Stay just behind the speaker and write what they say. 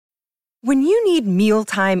When you need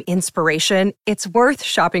mealtime inspiration, it's worth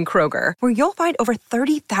shopping Kroger, where you'll find over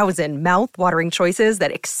 30,000 mouth-watering choices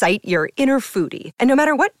that excite your inner foodie. And no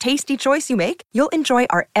matter what tasty choice you make, you'll enjoy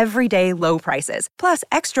our everyday low prices, plus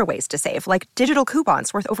extra ways to save, like digital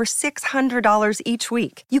coupons worth over $600 each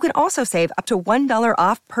week. You can also save up to $1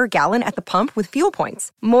 off per gallon at the pump with fuel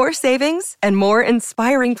points. More savings and more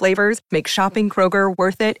inspiring flavors make shopping Kroger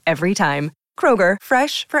worth it every time. Kroger,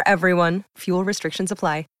 fresh for everyone. Fuel restrictions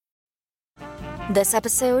apply. This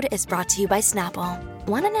episode is brought to you by Snapple.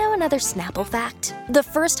 Want to know another Snapple fact? The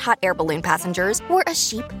first hot air balloon passengers were a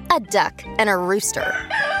sheep, a duck, and a rooster.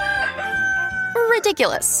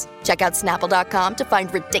 Ridiculous. Check out Snapple.com to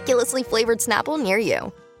find ridiculously flavored Snapple near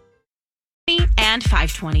you. And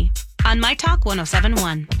 520 on My Talk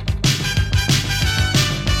 1071.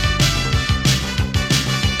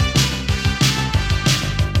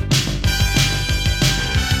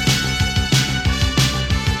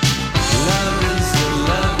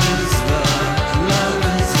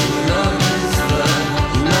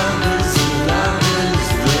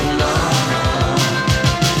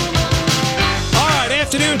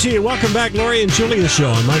 To you. Welcome back, Lori and Julia Show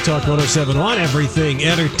on My Talk 1071, Everything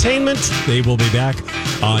Entertainment. They will be back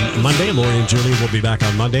on Monday. Lori and Julia will be back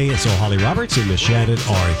on Monday. So Holly Roberts and Miss Shannon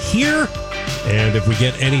are here. And if we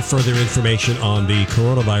get any further information on the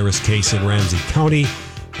coronavirus case in Ramsey County,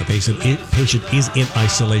 the patient is in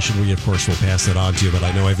isolation. We, of course, will pass that on to you. But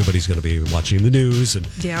I know everybody's going to be watching the news, and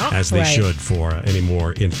as they should, for any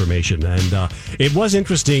more information. And it was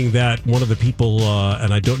interesting that one of the people,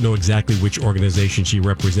 and I don't know exactly which organization she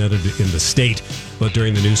represented in the state, but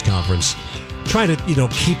during the news conference, trying to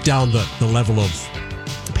keep down the level of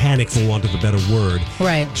panic, for want of a better word.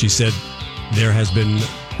 Right. She said there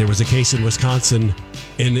was a case in Wisconsin,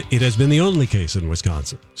 and it has been the only case in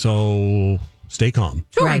Wisconsin. So stay calm.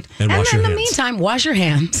 Sure. Right. And wash your hands. In the meantime, wash your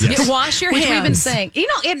hands. Yes. Wash your hands. Which we've been saying.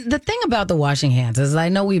 The thing about the washing hands is I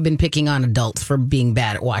know we've been picking on adults for being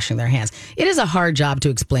bad at washing their hands. It is a hard job to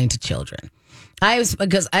explain to children.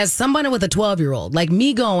 Because as somebody with a 12-year-old, like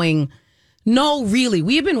me going, no, really,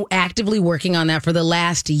 we've been actively working on that for the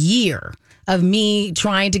last year of me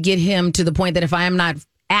trying to get him to the point that if I am not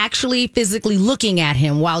actually physically looking at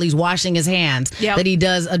him while he's washing his hands, that he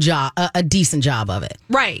does a decent job of it.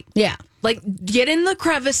 Right. Yeah. Like, get in the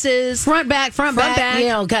crevices. Front, back, kind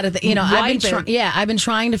of thing. I've been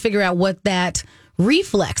trying to figure out what that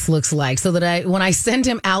reflex looks like so that when I send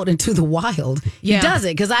him out into the wild, he does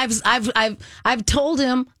it. Because I've told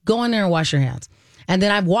him, go in there and wash your hands. And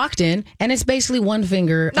then I've walked in, and it's basically one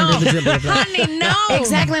finger under the dribble. Honey, no.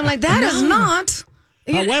 Exactly. I'm like, that is not.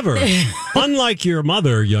 However, unlike your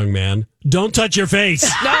mother, young man, don't touch your face.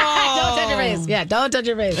 No, don't touch your face. Yeah, don't touch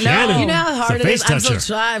your face. Shannon, you know how hard it is.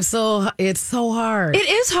 It's so hard. It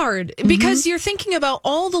is hard because you're thinking about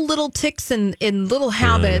all the little ticks and little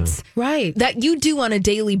habits, right, that you do on a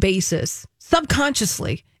daily basis,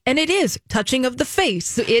 subconsciously. And it is touching of the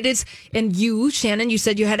face. It is, and you, Shannon, you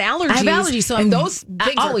said you had allergies. I have allergies, so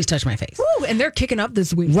I always touch my face. Woo, and they're kicking up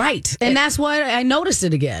this week. Right. And that's why I noticed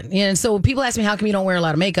it again. And so people ask me, how come you don't wear a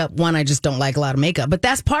lot of makeup? One, I just don't like a lot of makeup. But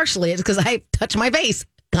that's partially it because I touch my face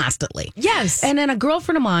constantly. Yes. And then a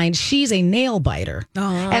girlfriend of mine, she's a nail biter.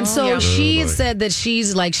 And so she had said that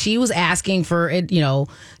she was asking for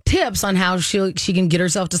tips on how she can get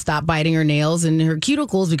herself to stop biting her nails and her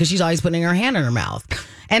cuticles because she's always putting her hand in her mouth.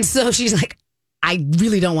 And so she's like, I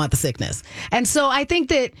really don't want the sickness. And so I think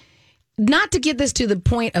that, not to get this to the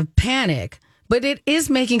point of panic, but it is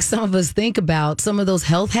making some of us think about some of those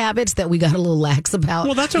health habits that we got a little lax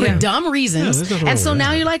about for dumb reasons. And so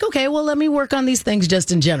now you're like, okay, well, let me work on these things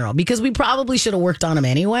just in general because we probably should have worked on them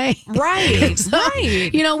anyway. Right,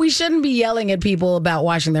 right. We shouldn't be yelling at people about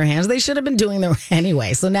washing their hands. They should have been doing them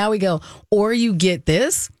anyway. So now we go, or you get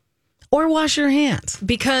this, or wash your hands.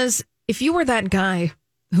 Because if you were that guy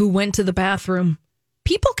who went to the bathroom,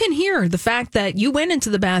 people can hear the fact that you went into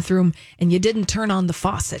the bathroom and you didn't turn on the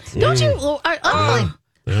faucet. Don't you? Holly,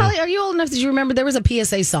 are you old enough that you remember there was a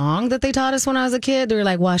PSA song that they taught us when I was a kid? They were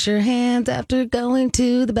like, wash your hands after going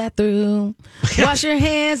to the bathroom. Wash your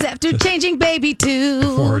hands after changing baby too.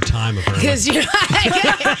 Before her time, apparently. Because No,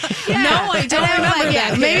 I don't remember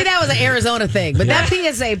that. Maybe that was an Arizona thing. But that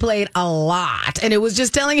PSA played a lot. And it was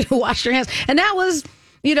just telling you to wash your hands. And that was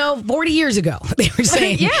 40 years ago, they were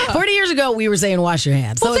saying. 40 years ago, we were saying wash your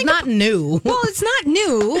hands. So it's not new. Well, it's not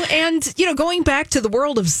new. And, going back to the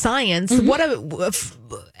world of science, what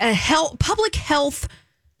a public health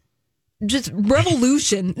just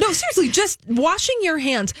revolution. No, seriously, just washing your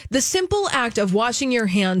hands. The simple act of washing your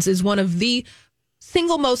hands is one of the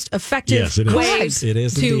single most effective Yes, it is. ways It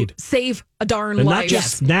is to indeed. save a darn And life. not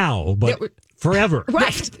just now, but forever.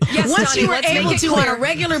 Right. Yes, Once Donnie, you were let's make able it to, on clear. a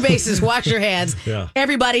regular basis, wash your hands, Yeah.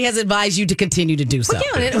 everybody has advised you to continue to do so. Yeah,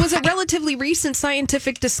 and it was a relatively recent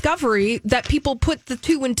scientific discovery that people put the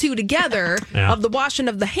 2 and 2 together Yeah. of the washing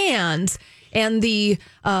of the hands and the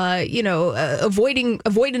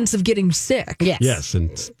avoidance of getting sick. Yes,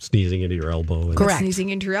 and sneezing into your elbow. And Correct. Sneezing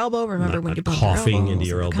into your elbow. Remember Not when you coughing bump your into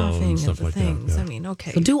your elbows, elbow and coughing stuff the like that, things. yeah. I mean,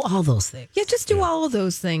 okay. So do all those things. Yeah, just do all of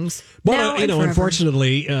those things. Well, now and forever.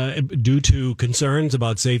 unfortunately, due to concerns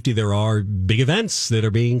about safety, there are big events that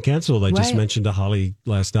are being canceled. I just Right. mentioned to Holly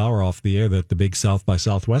last hour off the air that the big South by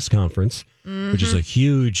Southwest conference, which is a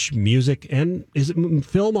huge music and is it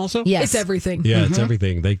film also? Yes. It's everything. Yeah, it's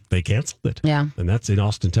everything. They canceled it. Yeah. And that's in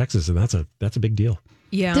Austin, Texas, and that's a big deal.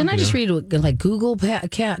 Yeah. Didn't I just read like Google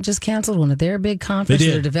just canceled one of their big conferences,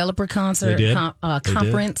 did. their developer concert They did.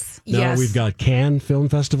 conference? Now Yes. we've got Cannes Film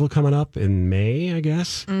Festival coming up in May, I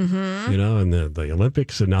guess. Mm-hmm. And the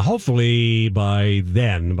Olympics. And now hopefully by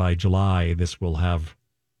July, this will have,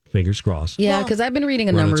 fingers crossed. Yeah, because I've been reading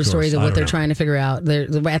a Run number its of stories course. of I what don't they're know. trying to figure out.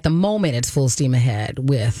 At the moment, it's full steam ahead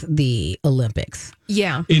with the Olympics.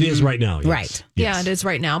 Yeah. It is right now. Yes. Right. Yeah, Yes. it is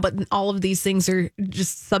right now, but all of these things are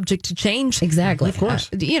just subject to change. Exactly. Of course.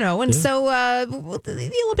 So the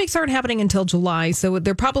Olympics aren't happening until July, so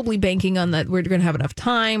they're probably banking on that we're going to have enough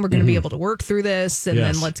time, we're going to be able to work through this, and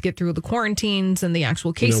Yes. then let's get through the quarantines and the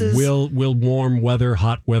actual cases. Will warm weather,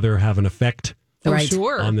 hot weather have an effect Oh, Right.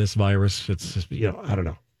 sure. on this virus? It's just, I don't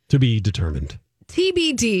know. To be determined.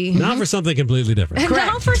 TBD. Not for something completely different. And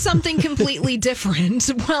now for something completely different.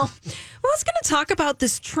 Well, I was going to talk about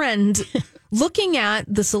this trend looking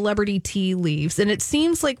at the celebrity tea leaves. And it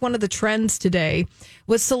seems like one of the trends today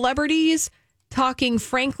was celebrities talking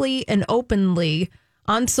frankly and openly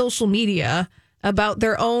on social media about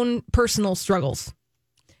their own personal struggles.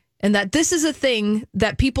 And that this is a thing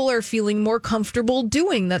that people are feeling more comfortable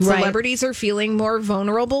doing, that Right. celebrities are feeling more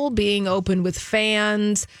vulnerable, being open with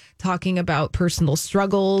fans, talking about personal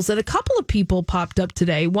struggles. And a couple of people popped up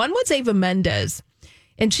today. One was Eva Mendes,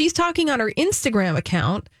 and she's talking on her Instagram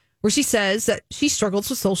account where she says that she struggles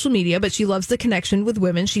with social media, but she loves the connection with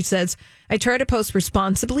women. She says, I try to post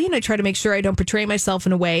responsibly and I try to make sure I don't portray myself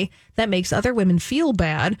in a way that makes other women feel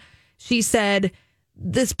bad. She said,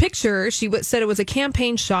 this picture, said it was a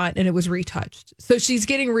campaign shot and it was retouched. So she's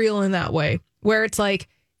getting real in that way, where it's like,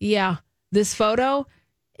 yeah, this photo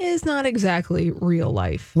is not exactly real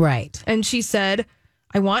life. Right. And she said,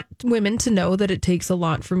 I want women to know that it takes a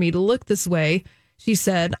lot for me to look this way. She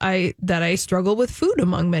said, I struggle with food,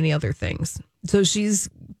 among many other things. So she's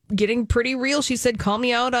getting pretty real. She said, call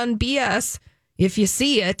me out on BS if you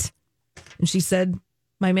see it. And she said,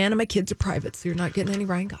 my man and my kids are private, so you're not getting any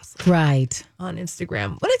Ryan Gosling Right. on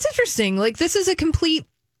Instagram. But it's interesting. Like, this is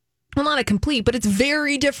not a complete, but it's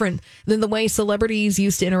very different than the way celebrities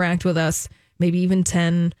used to interact with us, maybe even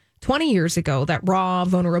 10, 20 years ago. That raw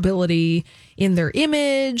vulnerability in their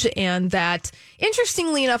image. And that,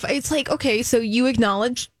 interestingly enough, it's like, okay, so you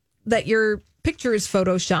acknowledge that your picture is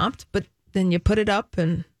photoshopped, but then you put it up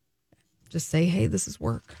and just say, hey, this is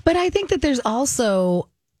work. But I think that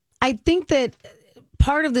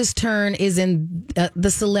part of this turn is in the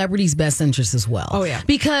celebrity's best interest as well. Oh, yeah.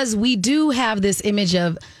 Because we do have this image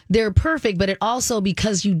of they're perfect, but it also,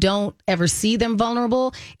 because you don't ever see them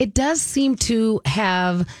vulnerable, it does seem to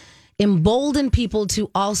have emboldened people to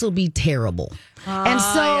also be terrible. And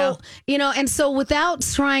so without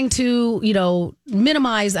trying to,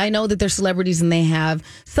 minimize, I know that they're celebrities and they have,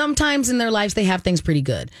 sometimes in their lives, they have things pretty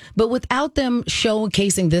good. But without them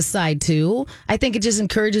showcasing this side too, I think it just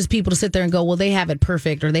encourages people to sit there and go, well, they have it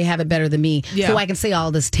perfect or they have it better than me. Yeah. So I can say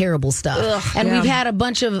all this terrible stuff. We've had a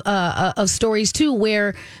bunch of stories too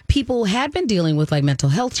where people had been dealing with like mental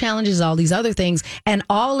health challenges, all these other things. And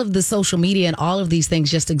all of the social media and all of these things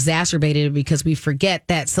just exacerbated it because we forget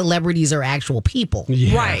that celebrities are actual people.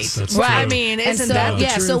 Yes, Right. that's Right. true. I mean, And isn't so, that the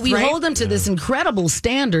so truth, we right? hold them to this incredible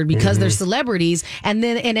standard because they're celebrities, and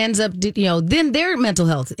then it ends up, then their mental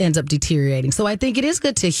health ends up deteriorating. So I think it is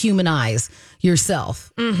good to humanize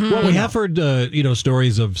yourself. Well, we have heard,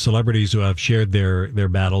 stories of celebrities who have shared their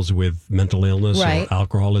battles with mental illness Right. or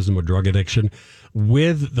alcoholism or drug addiction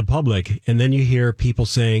with the public, and then you hear people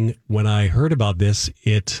saying, "When I heard about this,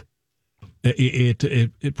 it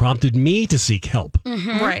prompted me to seek help."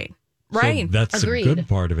 Right. So Right. that's Agreed. a good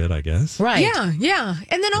part of it, I guess. Right. Yeah.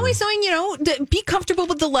 And then always knowing, be comfortable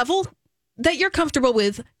with the level that you're comfortable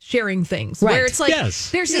with sharing things. Right. Where it's like, Yes.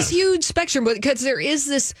 there's this huge spectrum because there is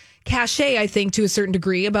this cachet, I think, to a certain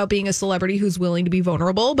degree about being a celebrity who's willing to be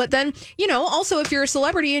vulnerable. But then, also if you're a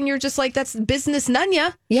celebrity and you're just like, that's business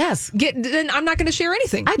nunya. Yes. Then I'm not going to share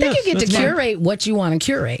anything. I think you get to curate what you want to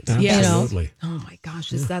curate. Absolutely. Oh my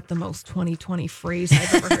gosh, is that the most 2020 phrase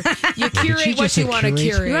I've ever heard? You curate what you want to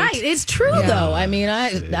curate. Right. It's true, though. I mean,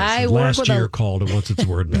 I work last with year called it once its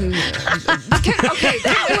word back. Okay,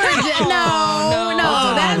 that word.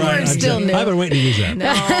 No, that word's still new. I've been waiting to use that.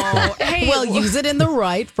 No. Hey, well, use it in the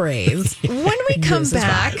right phrase. When we come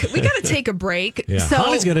back, we got to take a break. Yeah. So,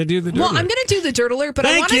 Holly's going to do the dirt Well, alert. I'm going to do the dirt alert, but I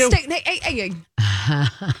Thank want to you. stay. Hey.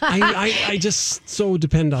 I just so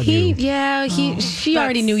depend on you. She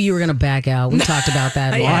already knew you were going to back out. We talked about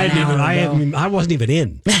that. I wasn't even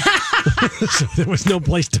in. So there was no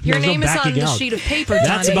place to Your there was name no is on backing the out. sheet of paper,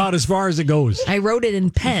 That's Johnny. about as far as it goes. I wrote it in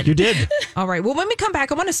pen. You did. All right. Well, when we come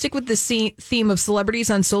back, I want to stick with the theme of celebrities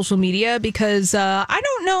on social media because I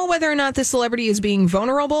don't know whether or not this celebrity is being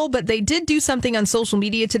vulnerable, but they did do something on social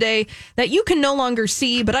media today that you can no longer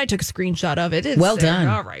see, but I took a screenshot of it. It's well there. done.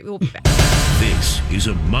 All right. We'll be back. This is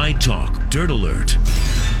a My Talk Dirt Alert.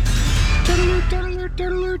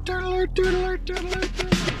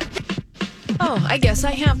 Oh, I guess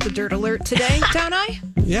I have the dirt alert today, don't I?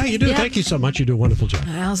 Yeah, you do. Yeah. Thank you so much. You do a wonderful job.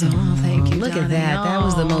 Thank you. Look Johnny. at that. That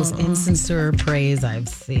was the most insincere praise I've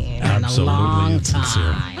seen Absolutely in a long insincere.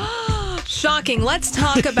 time. Shocking. Let's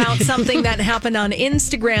talk about something that happened on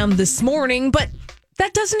Instagram this morning, but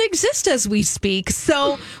that doesn't exist as we speak.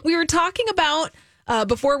 So we were talking about,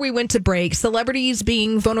 before we went to break, celebrities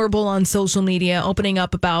being vulnerable on social media, opening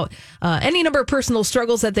up about any number of personal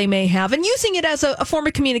struggles that they may have and using it as a form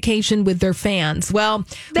of communication with their fans. Well,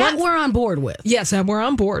 That we're on board with. yes, and we're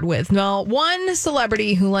on board with. Well, one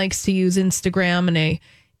celebrity who likes to use Instagram in a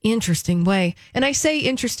interesting way, and I say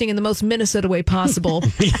interesting in the most Minnesota way possible,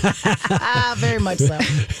 Very much so.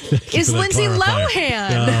 is For that Lindsay clarifier.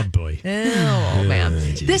 Lohan. Oh, boy. Oh, man.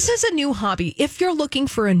 geez. This is a new hobby. If you're looking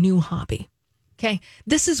for a new hobby, okay,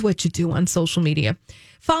 this is what you do on social media.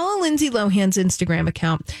 Follow Lindsay Lohan's Instagram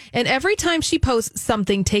account, and every time she posts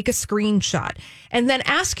something, take a screenshot, and then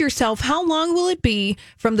ask yourself, how long will it be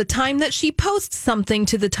from the time that she posts something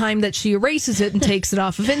to the time that she erases it and takes it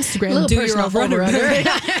off of Instagram? Little Do your personal over-under. over-under.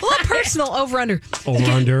 A little personal over-under. Over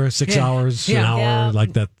under 6 hours, an hour,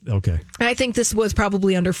 like that. Okay. I think this was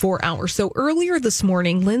probably under 4 hours. So earlier this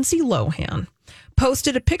morning, Lindsay Lohan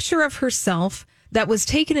posted a picture of herself that was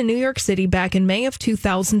taken in New York City back in May of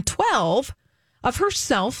 2012 of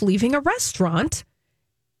herself leaving a restaurant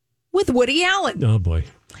with Woody Allen. Oh, boy.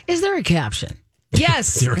 Is there a caption?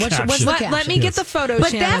 Yes. There a What's caption? the Let me get the photo,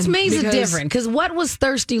 But Shannon, that makes it because- different because what was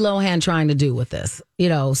Thirsty Lohan trying to do with this?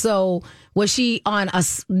 So was she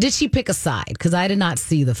did she pick a side? Because I did not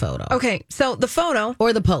see the photo. Okay, so the photo,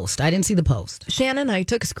 Or the post. I didn't see the post. Shannon, I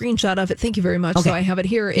took a screenshot of it. Thank you very much. Okay. So I have it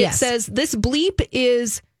here. It Yes. says, this bleep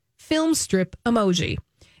is film strip emoji.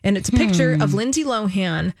 And it's a picture of Lindsay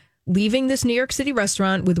Lohan leaving this New York City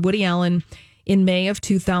restaurant with Woody Allen in May of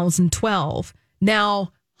 2012.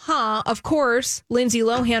 Now, of course, Lindsay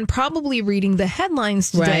Lohan probably reading the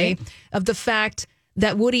headlines today Right. of the fact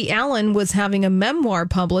that Woody Allen was having a memoir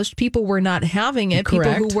published. People were not having it. Correct.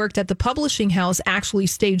 People who worked at the publishing house actually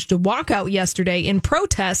staged a walkout yesterday in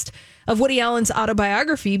protest of Woody Allen's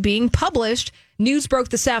autobiography being published. News broke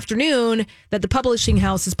this afternoon that the publishing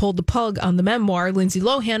house has pulled the plug on the memoir. Lindsay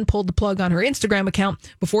Lohan pulled the plug on her Instagram account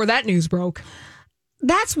before that news broke.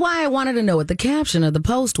 That's why I wanted to know what the caption of the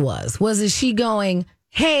post was. Is she going,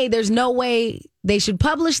 hey, there's no way they should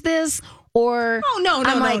publish this? Or Oh, no,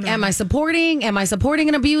 I'm like, no. am I supporting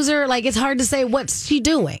an abuser? Like, it's hard to say what's she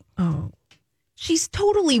doing. She's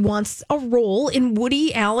totally wants a role in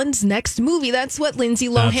Woody Allen's next movie. That's what Lindsay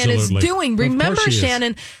Lohan is Absolutely. doing. Of course Remember, she is.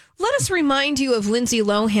 Shannon, let us remind you of Lindsay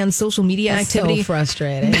Lohan's social media That's activity. so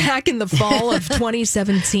frustrating. Back in the fall of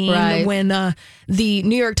 2017, Right. when the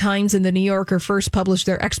New York Times and the New Yorker first published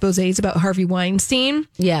their exposés about Harvey Weinstein.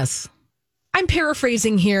 Yes. I'm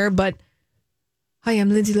paraphrasing here, but hi, I'm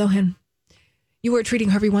Lindsay Lohan. You are treating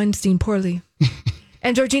Harvey Weinstein poorly.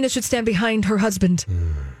 And Georgina should stand behind her husband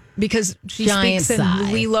because she Giant speaks in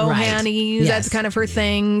sigh. Lee Lohan-y. Right. That's Yes. kind of her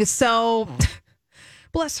thing. So,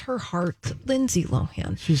 bless her heart, Lindsay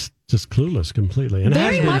Lohan. She's just clueless completely. And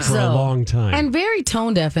Very has been much for so. a long time. And very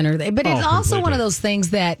tone deaf in her. But it's also one completely. of those things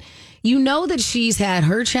that you know that she's had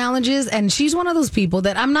her challenges, and she's one of those people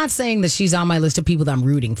that I'm not saying that she's on my list of people that I'm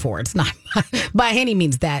rooting for. It's not by any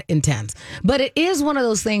means that intense. But it is one of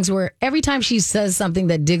those things where every time she says something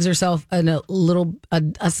that digs herself in a little,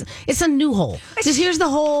 it's a new hole. Just here's the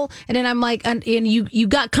hole, and then I'm like, and you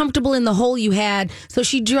got comfortable in the hole you had, so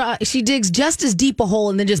she digs just as deep a hole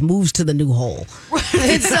and then just moves to the new hole.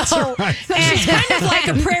 And so So She's kind of like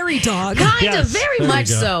a prairie dog. Kind of, very much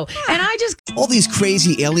so. And I just... All these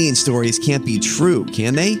crazy alien stories can't be true,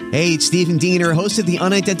 can they? Hey, it's Stephen Diener, host of the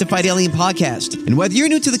Unidentified Alien Podcast. And whether you're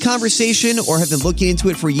new to the conversation or have been looking into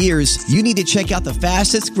it for years, you need to check out the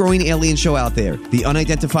fastest growing alien show out there, the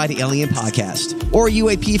Unidentified Alien Podcast, or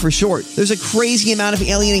UAP for short. There's a crazy amount of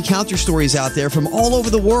alien encounter stories out there from all over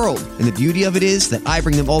the world. And the beauty of it is that I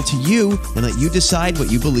bring them all to you and let you decide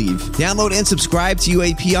what you believe. Download and subscribe to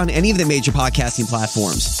UAP on any of the major podcasting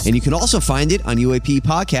platforms. And you can also find it on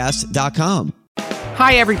UAPpodcast.com.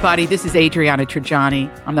 Hi, everybody. This is Adriana Trajani.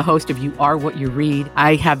 I'm the host of You Are What You Read.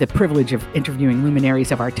 I have the privilege of interviewing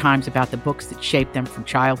luminaries of our times about the books that shaped them from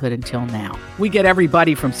childhood until now. We get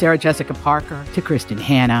everybody from Sarah Jessica Parker to Kristen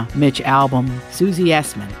Hanna, Mitch Albom, Susie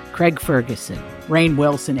Essman, Craig Ferguson, Rainn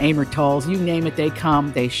Wilson, Amor Tolls, you name it, they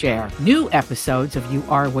come, they share. New episodes of You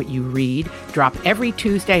Are What You Read drop every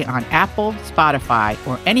Tuesday on Apple, Spotify,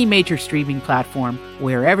 or any major streaming platform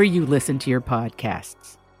wherever you listen to your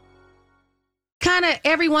podcasts. Kind of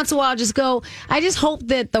every once in a while just go, I just hope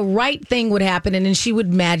that the right thing would happen and then she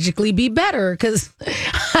would magically be better, because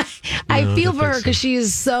I feel for her because she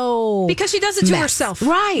is so... Because she does it to herself.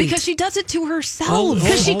 Right. Because she does it to herself.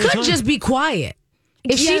 Because she could just be quiet.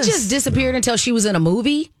 If she just disappeared until she was in a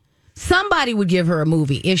movie, somebody would give her a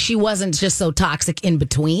movie if she wasn't just so toxic in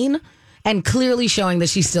between and clearly showing that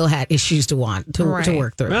she still had issues to work through.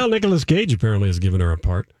 Well, Nicolas Cage apparently has given her a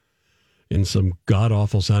part in some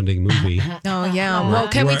god-awful sounding movie. Oh, yeah. Well,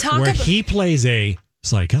 can we talk where about... he plays a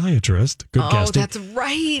psychiatrist. Good casting. Oh, that's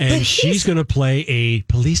right. And she's going to play a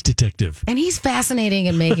police detective. And he's fascinating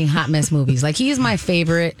at making hot mess movies. Like, he is my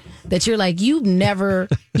favorite, that you're like, you've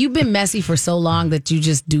been messy for so long that you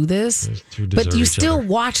just do this, but you still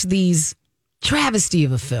watch these travesty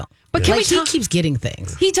of a film. But he keeps getting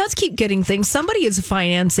things. He does keep getting things. Somebody is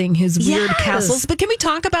financing his weird castles. But can we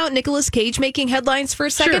talk about Nicolas Cage making headlines for a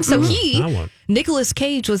second? Sure. So Nicolas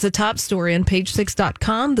Cage was a top story on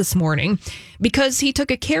page6.com this morning because he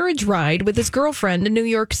took a carriage ride with his girlfriend in New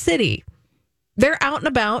York City. They're out and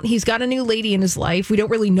about. He's got a new lady in his life. We don't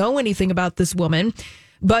really know anything about this woman.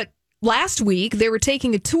 But last week, they were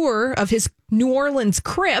taking a tour of his New Orleans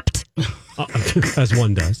crypt. As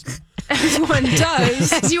one does. As one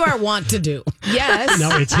does. As you are wont to do. Yes.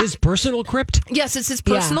 Now, it's his personal crypt? Yes, it's his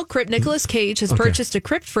personal crypt. Nicolas Cage has purchased a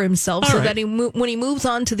crypt for himself that when he moves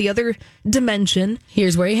on to the other dimension...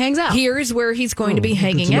 Here's where he hangs out. Here's where he's going to be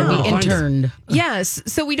hanging out. Interned. Yes.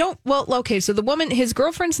 So we don't... Well, okay, so the woman, his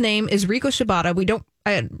girlfriend's name is Riko Shibata.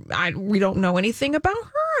 We don't know anything about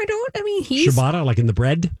her. He's... Shibata, like in the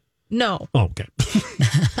bread? No. Oh, okay.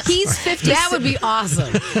 He's 56. That would be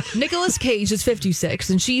awesome. Nicolas Cage is 56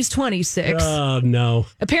 and she's 26. Oh, no.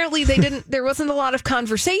 Apparently there wasn't a lot of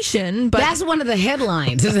conversation, but that's one of the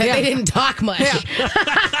headlines, is that they didn't talk much.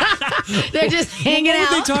 Yeah. They're just hanging out.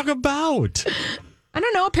 What did they talk about? I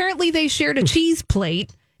don't know. Apparently they shared a cheese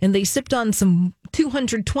plate and they sipped on some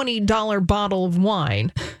 $220 bottle of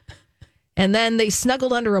wine. And then they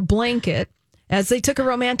snuggled under a blanket as they took a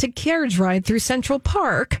romantic carriage ride through Central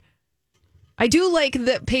Park. I do like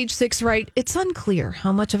that page 6, right? It's unclear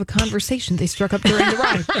how much of a conversation they struck up during the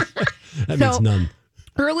ride. That means none.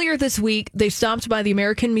 Earlier this week, they stopped by the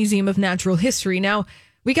American Museum of Natural History. Now,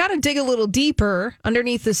 we got to dig a little deeper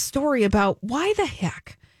underneath this story about why the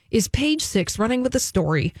heck is page 6 running with a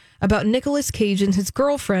story about Nicolas Cage and his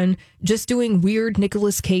girlfriend just doing weird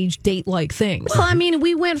Nicolas Cage date-like things. Well, I mean,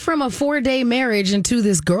 we went from a 4-day marriage into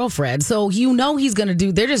this girlfriend, so he's going to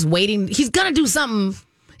do, they're just waiting. He's going to do something.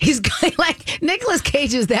 He's like, Nicolas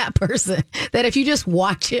Cage is that person that if you just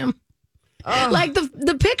watch him, like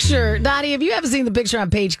the picture, Dottie, if you haven't seen the picture on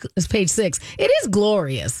page 6, it is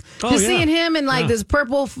glorious. Just seeing him in this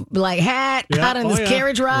purple hat out on this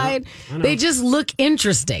carriage ride, they just look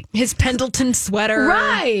interesting. His Pendleton sweater.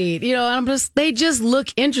 Right. They just look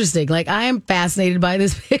interesting. Like, I am fascinated by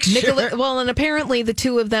this picture. And apparently the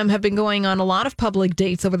two of them have been going on a lot of public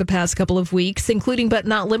dates over the past couple of weeks, including but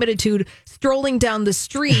not limited to strolling down the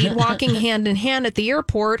street, walking hand in hand at the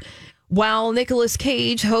airport, while Nicolas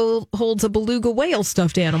Cage holds a beluga whale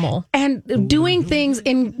stuffed animal. And doing things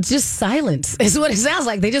in just silence is what it sounds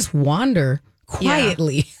like. They just wander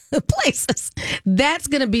quietly places. That's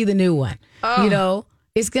going to be the new one.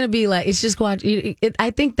 It's going to be like, it's just going.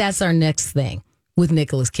 I think that's our next thing with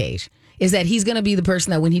Nicolas Cage, is that he's going to be the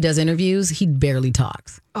person that when he does interviews, he barely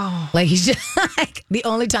talks. Like, he's just like, the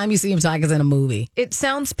only time you see him talk is in a movie. It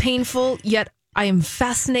sounds painful, yet I am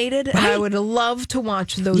fascinated, and I would love to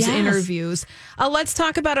watch those interviews. Let's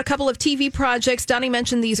talk about a couple of TV projects. Donnie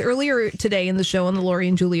mentioned these earlier today in the show, on the Lori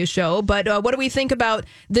and Julia show. But what do we think about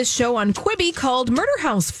this show on Quibi called Murder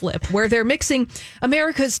House Flip, where they're mixing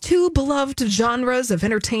America's two beloved genres of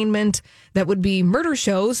entertainment that would be murder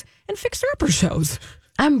shows and fixer-upper shows?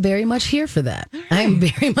 I'm very much here for that. I'm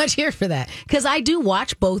very much here for that because I do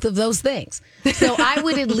watch both of those things. So I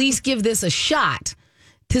would at least give this a shot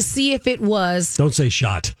to see if it was. Don't say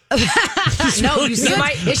shot. No,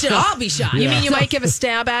 it should all be shot. You mean you might give a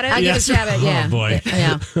stab at it? I give a stab at it, yeah. Oh, boy.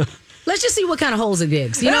 Yeah. Let's just see what kind of holes it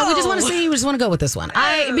digs. You know, we just want to see. We just want to go with this one.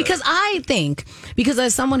 Because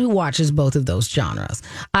as someone who watches both of those genres,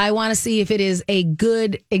 I want to see if it is a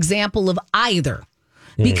good example of either.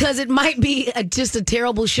 Because it might be just a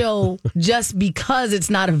terrible show just because it's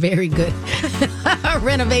not a very good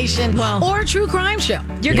renovation or true crime show,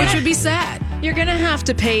 which would be sad. You're going to have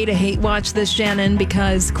to pay to hate watch this, Shannon,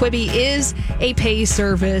 because Quibi is a pay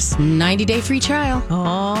service. 90-day free trial.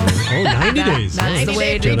 Oh, 90 days. That's the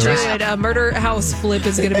way to do it. A Murder House Flip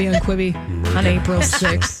is going to be on Quibi on April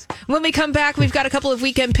 6th. When we come back, we've got a couple of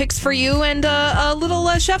weekend picks for you and a little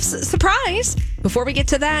chef's surprise. Before we get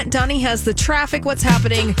to that, Donnie has the traffic. What's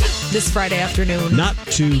happening this Friday afternoon? Not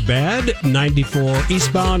too bad. 94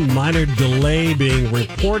 eastbound, minor delay being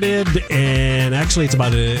reported. And actually, it's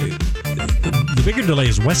about the bigger delay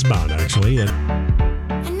is westbound, actually. And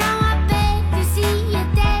now I beg to see you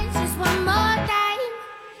dance just one more time.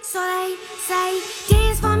 So I say,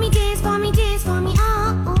 dance for me, dance for me, dance for me,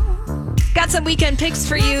 oh. Got some weekend picks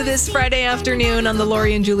for you this Friday afternoon on the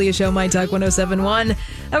Lori and Julia Show, My Talk 1071.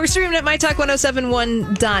 We're streaming at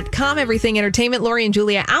mytalk1071.com. Everything Entertainment. Lori and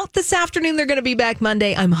Julia out this afternoon. They're going to be back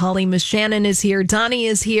Monday. I'm Holly. Miss Shannon is here. Donnie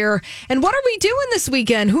is here. And what are we doing this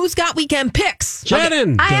weekend? Who's got weekend picks?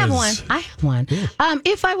 Shannon. I have one.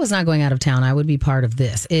 If I was not going out of town, I would be part of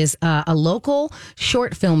this. Is a local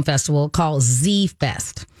short film festival called Z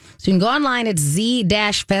Fest. So you can go online at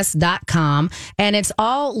z-fest.com, and it's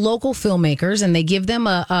all local filmmakers, and they give them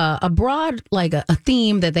a broad, like a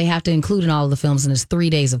theme that they have to include in all of the films, and it's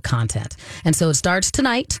 3 days of content. And so it starts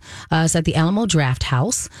tonight. It's at the Alamo Draft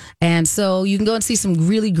House. And so you can go and see some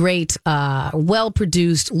really great,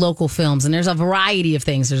 well-produced local films. And there's a variety of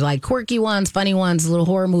things. There's like quirky ones, funny ones, little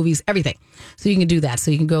horror movies, everything. So you can do that.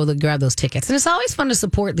 So you can go grab those tickets. And it's always fun to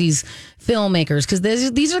support these filmmakers because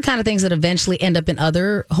these are the kind of things that eventually end up in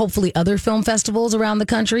hopefully other film festivals around the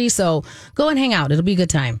country. So go and hang out. It'll be a good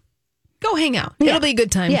time. Go hang out. Yeah. It'll be a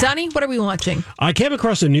good time. Yeah. Donnie, what are we watching? I came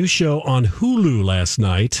across a new show on Hulu last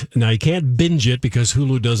night. Now, you can't binge it because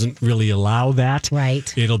Hulu doesn't really allow that.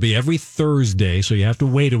 Right. It'll be every Thursday, so you have to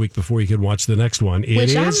wait a week before you can watch the next one. I'm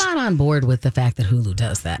not on board with the fact that Hulu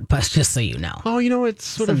does that, but just so you know. Oh, it's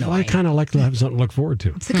sort of, annoying. I kind of like to have something to look forward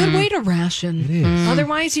to. It's a good way to ration. It is.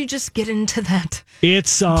 Otherwise, you just get into that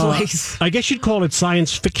It's, place. I guess you'd call it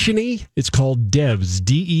science fiction-y. It's called Devs,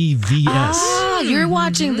 Devs. Ah, you're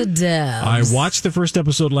watching the Devs. I watched the first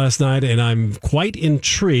episode last night, and I'm quite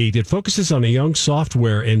intrigued. It focuses on a young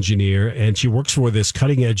software engineer, and she works for this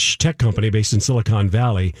cutting-edge tech company based in Silicon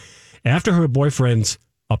Valley. After her boyfriend's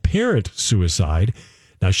apparent suicide,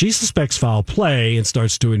 now she suspects foul play and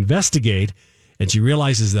starts to investigate, and she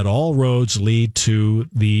realizes that all roads lead to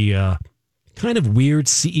the kind of weird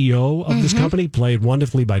CEO of this company, played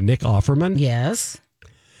wonderfully by Nick Offerman. Yes.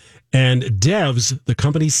 And Devs, the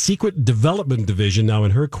company's secret development division, now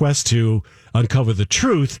in her quest to uncover the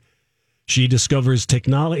truth, she discovers a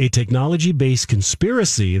technology-based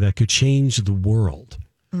conspiracy that could change the world.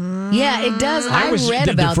 Yeah, it does. I read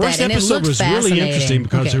about the first that, and it episode looked was really fascinating. interesting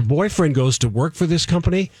because her boyfriend goes to work for this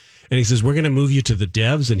company, and he says, "We're going to move you to the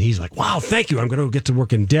Devs," and he's like, "Wow, thank you! I'm going to get to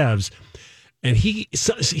work in Devs." And he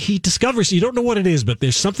discovers, you don't know what it is, but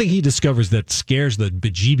there's something he discovers that scares the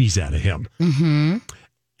bejeebies out of him. Mm-hmm.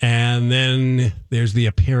 And then there's the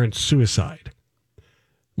apparent suicide.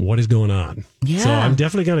 What is going on? Yeah. So I'm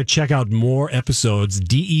definitely going to check out more episodes.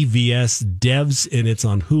 DEVS Devs, and it's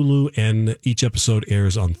on Hulu, and each episode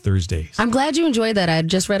airs on Thursdays. I'm glad you enjoyed that. I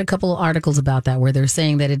just read a couple of articles about that where they're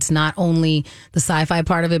saying that it's not only the sci-fi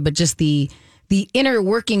part of it, but just the inner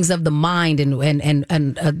workings of the mind and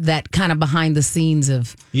that kind of behind the scenes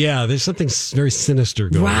of. Yeah, there's something very sinister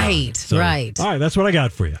going on. Right, So, right. All right, that's what I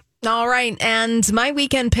got for you. All right. And my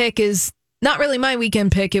weekend pick is not really my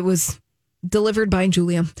weekend pick. It was delivered by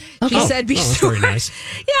Julia. She said, be that's sure. very nice.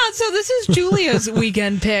 Yeah, so this is Julia's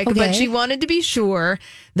weekend pick, Okay. but she wanted to be sure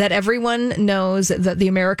that everyone knows that the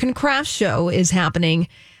American Craft Show is happening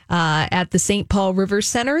at the St. Paul River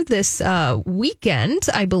Center this weekend,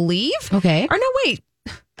 I believe. Okay. Or no, wait.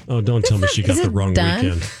 Oh, don't tell me she got is the it wrong done?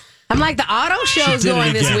 weekend. I'm like, the auto show's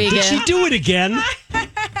going this weekend. Did she do it again?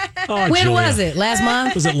 Oh, when Julia. was it? Last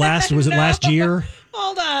month? Was it last year?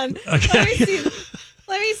 Hold on. Okay.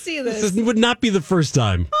 Let me see this. This would not be the first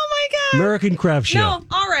time. Oh my God. American Craft Show. No,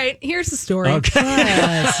 all right. Here's the story. Okay.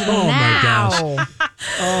 Yes, Oh my gosh.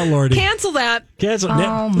 Oh Lordy. Cancel that. Cancel.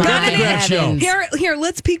 Oh, Forget my the Craft Show. heavens. Here,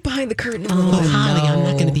 let's peek behind the curtain. Holly, I'm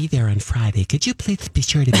not going to be there on Friday. Could you please be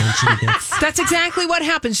sure to mention this? That's exactly what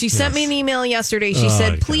happened. She sent me an email yesterday. She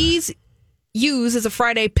said, please use as a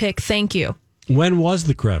Friday pick. Thank you. When was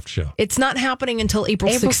the Craft Show? It's not happening until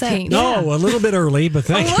April 16th. No, a little bit early, but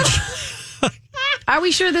thank you. Are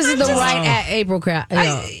we sure this is the right April Craft? I'm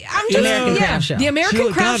just American Craft Show. The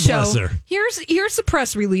American Craft God bless Show. her. Here's the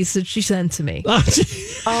press release that she sent to me.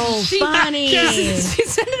 Oh, funny. She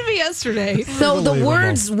sent it to me yesterday. So the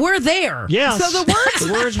words were there. Yes. So the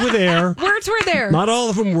words were there. Words were there. Not all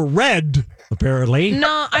of them were read, apparently.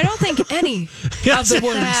 No, I don't think any of the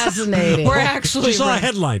words Fascinating. were actually She saw a read.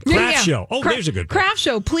 headline. Craft Show. Oh, there's a good one. Craft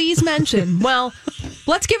Show, please mention. Well,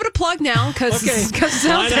 let's give it a plug now because it's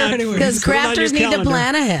out there anyway. Because crafters need to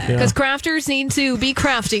plan ahead. Because crafters need to be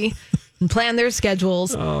crafty and plan their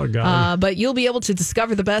schedules. Oh, God. But you'll be able to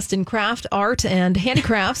discover the best in craft, art, and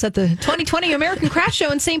handicrafts at the 2020 American Craft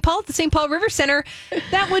Show in St. Paul at the St. Paul River Center.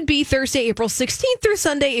 That would be Thursday, April 16th through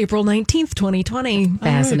Sunday, April 19th, 2020.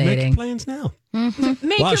 Fascinating. Make plans now.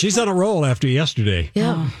 Make Wow, your she's on a roll after yesterday.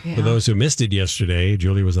 Yeah. For those who missed it yesterday,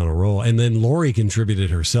 Julie was on a roll. And then Lori contributed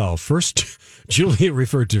herself. First, Julia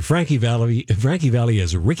referred to Frankie Valley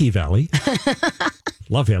as Ricky Valley.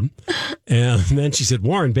 Love him. And then she said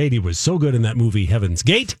Warren Beatty was so good in that movie Heaven's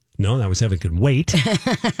Gate. No, that was Heaven Can Wait.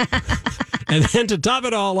 And then to top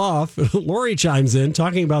it all off, Lori chimes in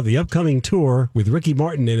talking about the upcoming tour with Ricky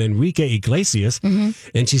Martin and Enrique Iglesias.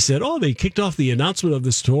 And she said, they kicked off the announcement of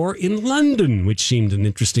this tour in London, which seemed an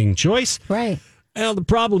interesting choice. Right. Well, the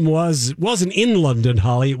problem was, it wasn't in London,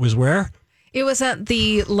 Holly. It was where? It was at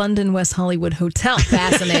the London West Hollywood Hotel.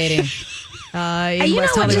 Fascinating. In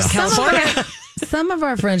West Hollywood, California. Some of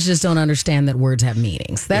our friends just don't understand that words have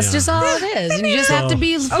meanings. That's just all it is. And you just have to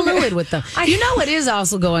be fluid with them. You know what is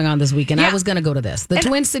also going on this weekend? I was going to go to this. The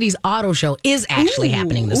Twin Cities Auto Show is actually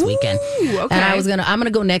happening this weekend. Okay. And I'm going to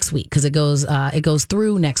go next week because it goes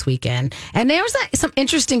through next weekend. And there's some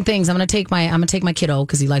interesting things. I'm going to take my kiddo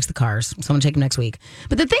because he likes the cars. So I'm going to take him next week.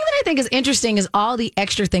 But the thing that I think is interesting is all the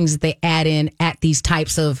extra things that they add in at these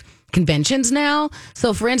types of conventions now.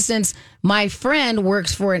 So, for instance, my friend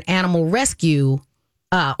works for an animal rescue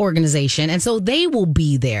organization, and so they will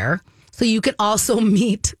be there. So you can also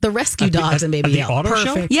meet the rescue dogs and baby at the auto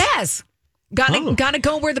show? Yes. Gotta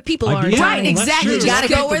go where the people are. Yeah, Right, that's exactly. true. Got to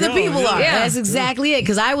go where the Go, people are. yeah. That's exactly it.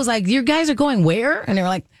 Because I was like, "You guys are going where?" And they were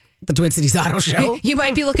like, "The Twin Cities Auto Show." You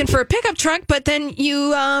might be looking for a pickup truck, but then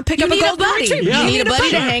you pick You up a need a golden buddy. retriever. Yeah. You need a buddy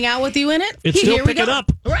to Sure. hang out with you in it. It's still Here we picking go.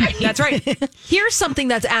 up. Right. That's right. Here's something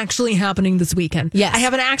that's actually happening this weekend. Yes. I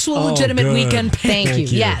have an actual legitimate good. weekend pick. Thank you.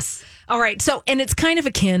 Thank you. Yes. All right. So, and it's kind of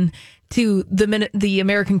akin to the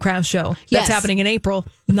American Craft Show that's Yes. happening in April,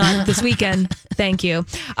 not this weekend. Thank you.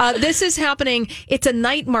 This is happening. It's a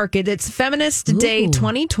night market. It's Feminist Day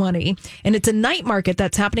 2020, and it's a night market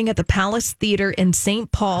that's happening at the Palace Theater in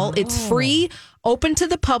St. Paul. It's free. Open to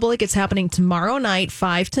the public. It's happening tomorrow night,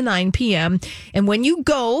 5 to 9 p.m. And when you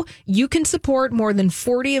go, you can support more than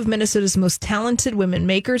 40 of Minnesota's most talented women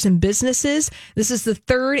makers and businesses. This is the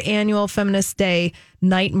third annual Feminist Day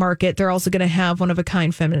night market. They're also going to have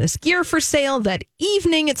one-of-a-kind feminist gear for sale that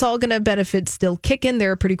evening. It's all going to benefit Still Kickin'.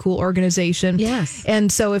 They're a pretty cool organization. Yes.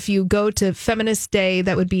 And so if you go to Feminist Day,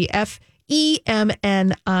 that would be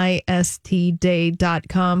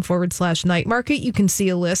FEMNIST.com/night market. You can see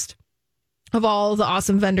a list of all the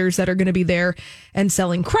awesome vendors that are going to be there and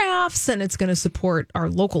selling crafts, and it's going to support our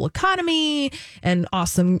local economy and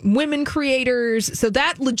awesome women creators. So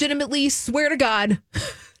that legitimately, swear to God,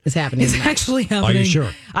 It's happening. is actually happening. Are you sure?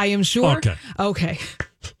 I am sure. Okay. Okay.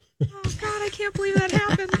 Oh God, I can't believe that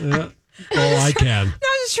happened. I can. I was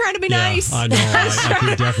just trying to be Yeah, nice. I know. I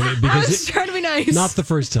can definitely. I Because was just trying to be nice. not the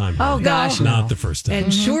first time. Oh, Holly. gosh, Not the first time.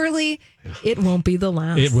 and surely it won't be the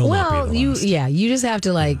last. It will not Well, be the last. you just have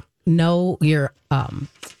to know your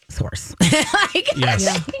source.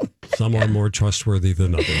 Yes. Some are more trustworthy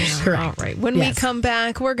than others. Correct. All right. When Yes. we come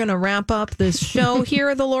back, we're going to wrap up this show here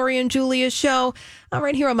at the Lori and Julia Show.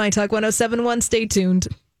 Right here on My Talk 107.1. Stay tuned.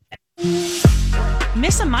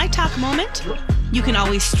 Miss a My Talk moment? You can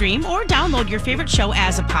always stream or download your favorite show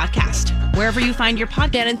as a podcast, wherever you find your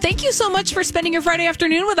podcast. And thank you so much for spending your Friday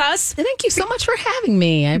afternoon with us. Thank you so much for having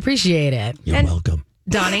me. I appreciate it. You're And- welcome.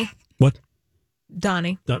 Donnie. What?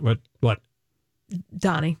 Donnie. What?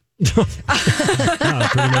 Donnie.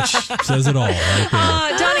 Pretty much says it all right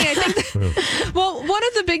there. Donnie, I think well, one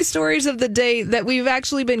of the big stories of the day that we've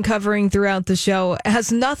actually been covering throughout the show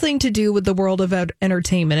has nothing to do with the world of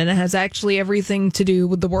entertainment, and it has actually everything to do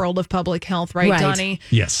with the world of public health, right. Donnie?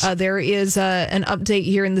 Yes. There is an update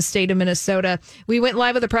here in the state of Minnesota. We went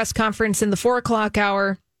live at the press conference in the 4:00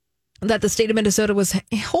 hour that the state of Minnesota was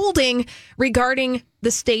holding regarding the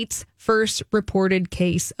state's first reported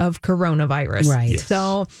case of coronavirus. Right. Yes.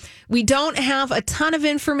 So we don't have a ton of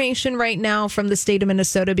information right now from the state of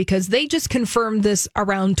Minnesota because they just confirmed this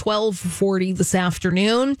around 12:40 this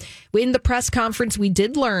afternoon. In the press conference, we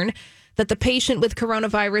did learn that the patient with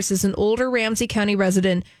coronavirus is an older Ramsey County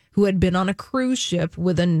resident who had been on a cruise ship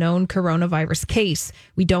with a known coronavirus case.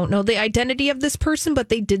 We don't know the identity of this person, but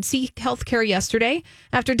they did seek health care yesterday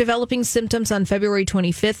after developing symptoms on February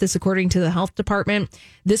 25th, this according to the health department.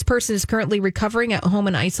 This person is currently recovering at home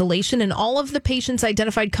in isolation, and all of the patient's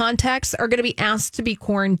identified contacts are going to be asked to be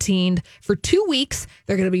quarantined for 2 weeks.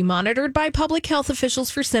 They're going to be monitored by public health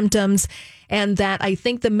officials for symptoms, and that I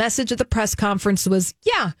think the message of the press conference was,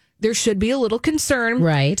 yeah, there should be a little concern.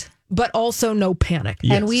 Right. But also no panic.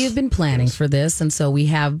 Yes. And we have been planning for this. And so we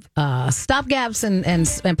have stopgaps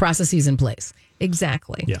and processes in place.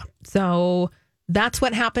 Exactly. Yeah. So that's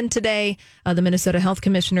what happened today. The Minnesota Health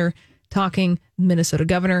Commissioner talking, Minnesota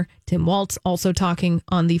Governor Tim Walz also talking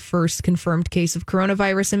on the first confirmed case of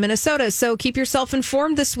coronavirus in Minnesota. So keep yourself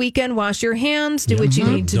informed this weekend. Wash your hands. Do what you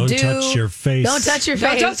need to do. Don't touch your face. Don't touch your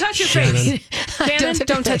face. Don't touch your face. Shannon,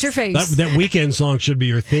 don't touch your face. That weekend song should be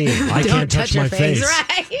your theme. I can't touch my face.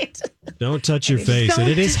 Right. Don't touch your face. And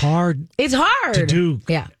it is hard. It's hard to do.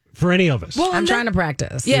 Yeah. For any of us. Well, I'm trying to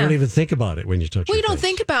practice. You don't even think about it when you touch your face. You don't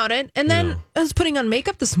think about it. And then I was putting on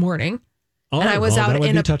makeup this morning. And I was out that would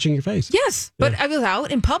in be touching your face. Yes, but I was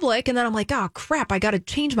out in public, and then I'm like, oh crap! I got to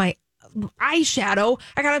change my eyeshadow.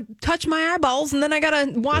 I got to touch my eyeballs, and then I got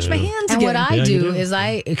to wash my hands and again. what I do is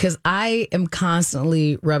because I am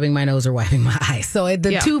constantly rubbing my nose or wiping my eyes. So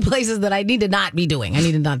the two places that I need to not be doing, I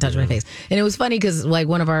need to not touch my face. And it was funny because like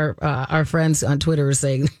one of our friends on Twitter was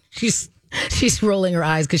saying she's rolling her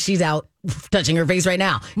eyes because she's out touching her face right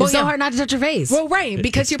now. It's so hard not to touch your face. Well, right,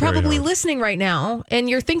 because you're probably listening right now and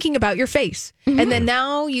you're thinking about your face. Mm-hmm. And then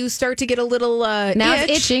now you start to get a little now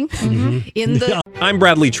it's itching. Mm-hmm. In the I'm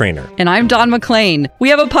Bradley Trainer. And I'm Don McClain. We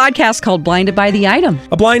have a podcast called Blinded by the Item.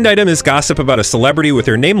 A blind item is gossip about a celebrity with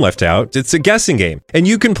their name left out. It's a guessing game, and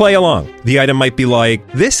you can play along. The item might be like,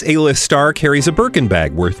 this A-list star carries a Birkin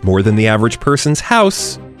bag worth more than the average person's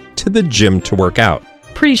house to the gym to work out.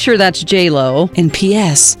 Pretty sure that's J-Lo. And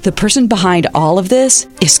P.S. the person behind all of this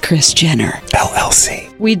is Kris Jenner,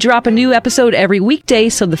 LLC. We drop a new episode every weekday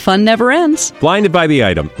so the fun never ends. Blinded by the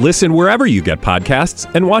Item. Listen wherever you get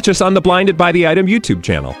podcasts and watch us on the Blinded by the Item YouTube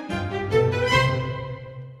channel.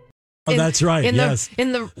 That's right.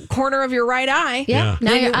 In the corner of your right eye. Yeah.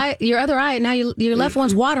 Now your other eye. Now your left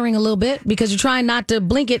one's watering a little bit because you're trying not to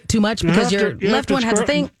blink it too much because your left one has to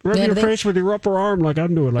think. Rub your face with your upper arm like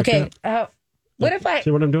I'm doing. Like that. What if I see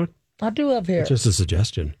what I'm doing? I'll do up here. It's just a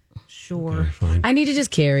suggestion. Sure. Okay, fine. I need to just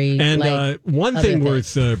carry. And one thing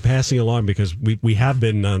worth passing along, because we have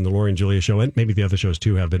been on the Lori and Julia show, and maybe the other shows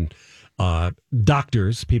too, have been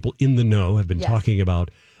doctors, people in the know, have been talking about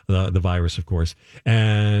the virus, of course.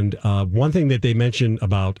 And one thing that they mentioned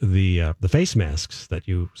about the face masks that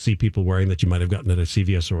you see people wearing that you might have gotten at a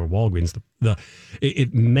CVS or a Walgreens,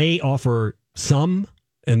 it may offer some,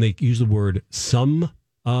 and they use the word some.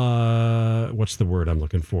 What's the word I'm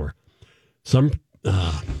looking for? Some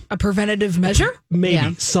a preventative measure?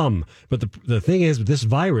 Maybe some. But the thing is, with this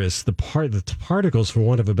virus, the particles, for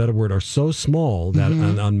want of a better word, are so small that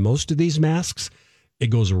on most of these masks,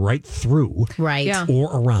 it goes right through, or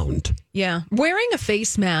around. Yeah, wearing a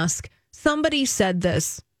face mask. Somebody said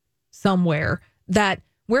this somewhere that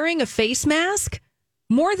wearing a face mask,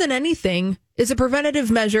 more than anything, is a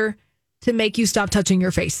preventative measure to make you stop touching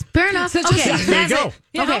your face. Fair enough. So Okay, there you go.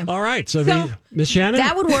 Okay. All right. So Miss Shannon?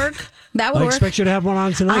 That would work. That would I work. expect you to have one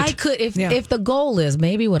on tonight. I could, if the goal is,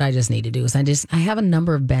 maybe what I just need to do is I have a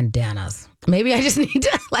number of bandanas. Maybe I just need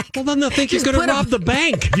to Well, then they'll think you're going to rob the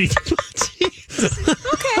bank. Okay.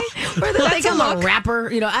 Or they'll think I'm a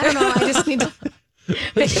rapper. I don't know. I just need to.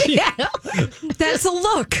 That's a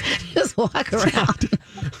look. Just walk around.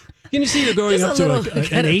 Can you see you're going up to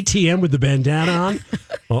an ATM with the bandana on?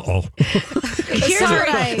 Uh-oh.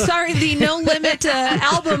 Sorry, the No Limit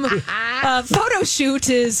album photo shoot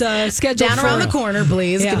is scheduled down around the corner,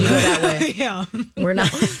 please. Yeah. Can you go that way? Yeah. We're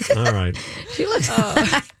not. All right. She looks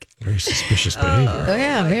Very suspicious behavior. Oh,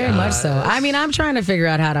 yeah, very much so. I mean, I'm trying to figure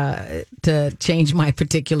out how to change my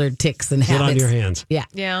particular tics and Sit habits. on your hands. Yeah.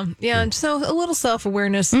 Yeah. And so a little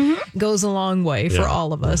self-awareness goes a long way for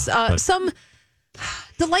all of us. Some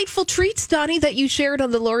delightful treats, Donnie, that you shared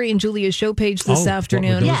on the Lori and Julia show page this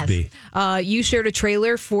afternoon. What would those be? You shared a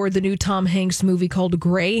trailer for the new Tom Hanks movie called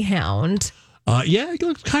Greyhound. Yeah, it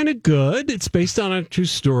looks kind of good. It's based on a true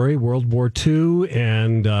story, World War II,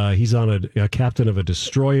 and he's on a captain of a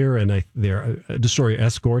destroyer, and they're a destroyer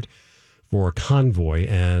escort for a convoy,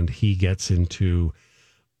 and he gets into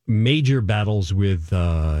major battles with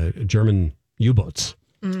German U-boats.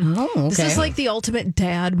 Oh, okay. This is like the ultimate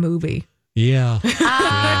dad movie. Yeah.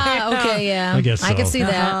 Okay, yeah. I guess so. I can see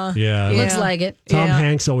that. Yeah. Looks like it. Tom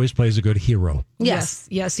Hanks always plays a good hero. Yes,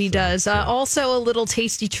 he does. Also, a little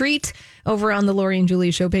tasty treat over on the Lori and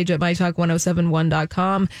Julia show page at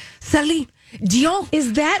mytalk1071.com. Celine Dion.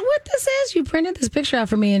 Is that what this is? You printed this picture out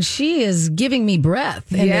for me, and she is giving me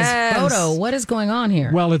breath in this photo. What is going on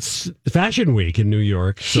here? Well, it's Fashion Week in New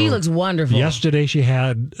York. She looks wonderful. Yesterday she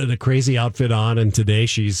had a crazy outfit on, and today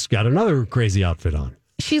she's got another crazy outfit on.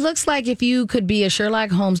 She looks like if you could be a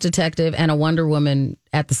Sherlock Holmes detective and a Wonder Woman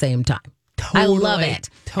at the same time. Totally. I love it.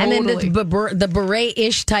 Totally. And then the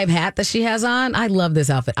beret-ish type hat that she has on, I love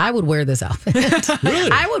this outfit. I would wear this outfit.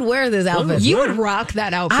 Really? I would wear this outfit. You would rock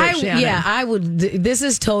that outfit, Shannon. Yeah, I would. This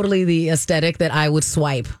is totally the aesthetic that I would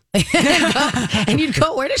swipe. And you'd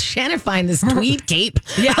go, where does Shannon find this tweed cape?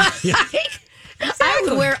 Yeah. I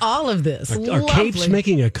would wear all of this. Are capes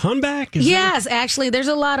making a comeback? Yes, actually, there's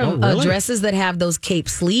a lot of dresses that have those cape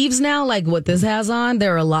sleeves now, like what this has on.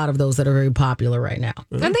 There are a lot of those that are very popular right now.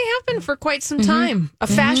 And they have been for quite some time. A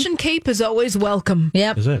fashion cape is always welcome.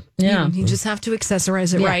 Yep. Is it? Yeah. You just have to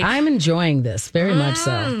accessorize it right. I'm enjoying this very much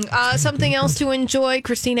so. Something else to enjoy,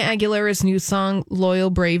 Christina Aguilera's new song, Loyal,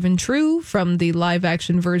 Brave, and True, from the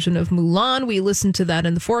live-action version of Mulan. We listened to that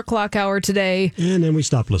in the 4 o'clock hour today. And then we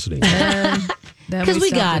stopped listening. Because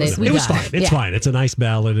we got it. It was fine. It's fine. It's a nice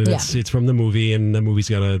ballad, and it's from the movie, and the movie's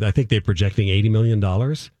got I think they're projecting $80 million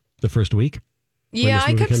the first week. Yeah,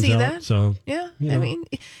 I could see out. that. So yeah, I mean,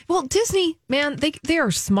 well, Disney, man, they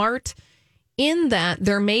are smart in that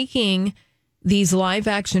they're making these live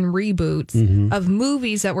action reboots of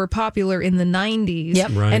movies that were popular in the 90s.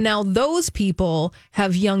 Yep. Right. And now those people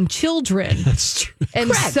have young children. That's true.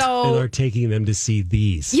 And so and are taking them to see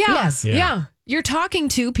these. Yeah. You're talking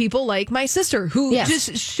to people like my sister who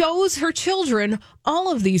just shows her children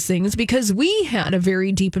all of these things because we had a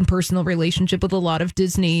very deep and personal relationship with a lot of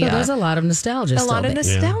Disney. So there's a lot of nostalgia.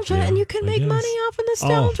 And you can make money off of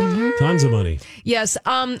nostalgia. Tons of money. Yes.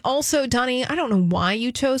 Also, Donnie, I don't know why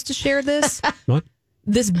you chose to share this. What?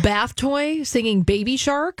 This bath toy singing Baby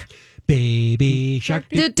Shark. Baby shark,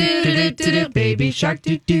 baby shark.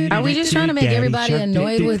 Are we just trying to make everybody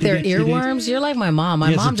annoyed with their earworms? You're like my mom.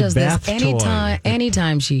 My mom does this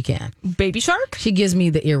anytime she can. Baby Shark? She gives me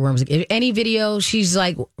the earworms. If any video, she's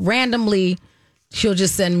like randomly, she'll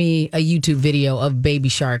just send me a YouTube video of Baby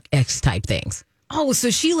Shark X type things. Oh, so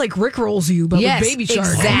she like rickrolls you about the Baby Shark.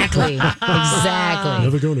 Exactly. Exactly.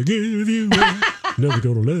 Never gonna give you up, never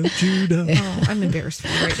gonna let you down. Oh, I'm embarrassed for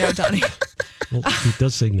you right now, Donnie. Well, he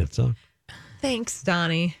does sing that song. Thanks,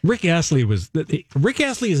 Donnie. Rick Astley is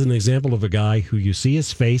an example of a guy who you see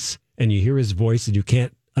his face and you hear his voice and you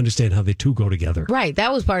can't understand how they two go together. Right.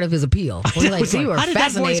 That was part of his appeal. We're like, you are how did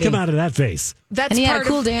that voice come out of that face? That's and he part had a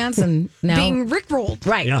cool of dance and now being rickrolled.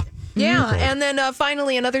 Right. Yeah. Yeah, and then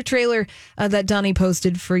finally another trailer that Donnie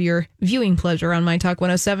posted for your viewing pleasure on My Talk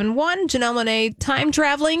 107.1. Janelle Monáe time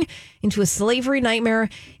traveling into a slavery nightmare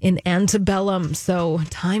in antebellum. So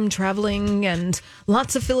time traveling and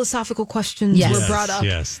lots of philosophical questions were brought up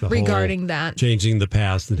regarding that. Changing the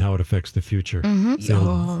past and how it affects the future.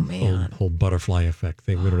 Man. Whole butterfly effect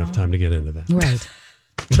thing. We don't have time to get into that. Right.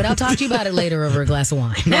 But I'll talk to you about it later over a glass of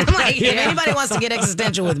wine. I'm like, if anybody wants to get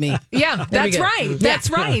existential with me. Yeah, that's right.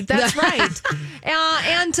 That's right. That's right.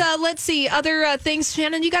 And let's see, other things.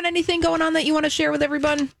 Shannon, you got anything going on that you want to share with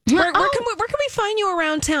everyone? Where can we find you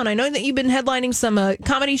around town? I know that you've been headlining some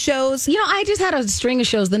comedy shows. You know, I just had a string of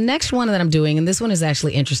shows. The next one that I'm doing, and this one is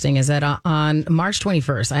actually interesting, is that on March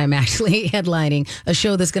 21st, I am actually headlining a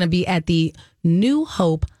show that's going to be at the New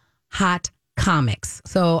Hope Hot Comics.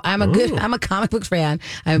 So I'm a comic book fan.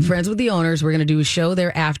 I'm friends with the owners. We're going to do a show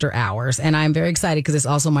there after hours, and I'm very excited because it's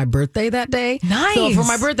also my birthday that day. Nice. So for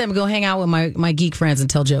my birthday, I'm going to go hang out with my geek friends and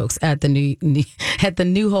tell jokes at the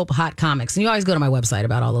New Hope Hot Comics. And you always go to my website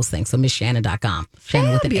about all those things. So MissShannon.com.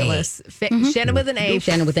 Shannon with an A. Shannon with an A.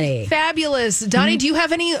 Shannon with an A. Fabulous. Donnie, do you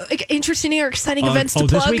have any interesting or exciting events to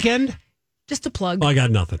plug? This weekend? Just a plug. Well, I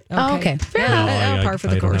got nothing. Okay. Fair enough. I Par for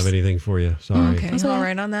the don't course. have anything for you. Sorry. Okay. All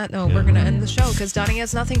right. On that note, we're going to end the show because Donnie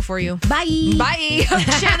has nothing for you. Bye. Bye.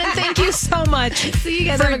 Shannon, thank you so much. See you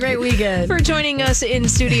guys. Have a great weekend. For joining us in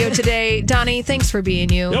studio today. Donnie, thanks for being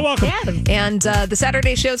you. You're welcome. And the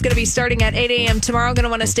Saturday show is going to be starting at 8 a.m. tomorrow. Going to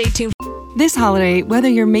want to stay tuned. This holiday, whether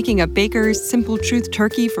you're making a Baker's Simple Truth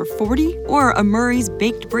turkey for 40 or a Murray's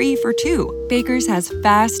Baked Brie for 2, Baker's has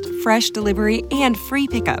fast, fresh delivery and free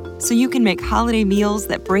pickup, so you can make holiday meals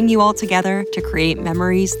that bring you all together to create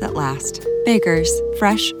memories that last. Baker's,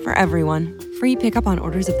 fresh for everyone. Free pickup on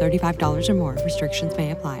orders of $35 or more. Restrictions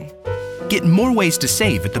may apply. Get more ways to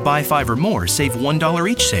save at the Buy 5 or More Save $1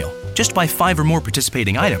 each sale. Just buy 5 or more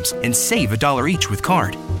participating items and save $1 each with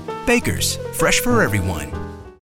card. Baker's, fresh for everyone.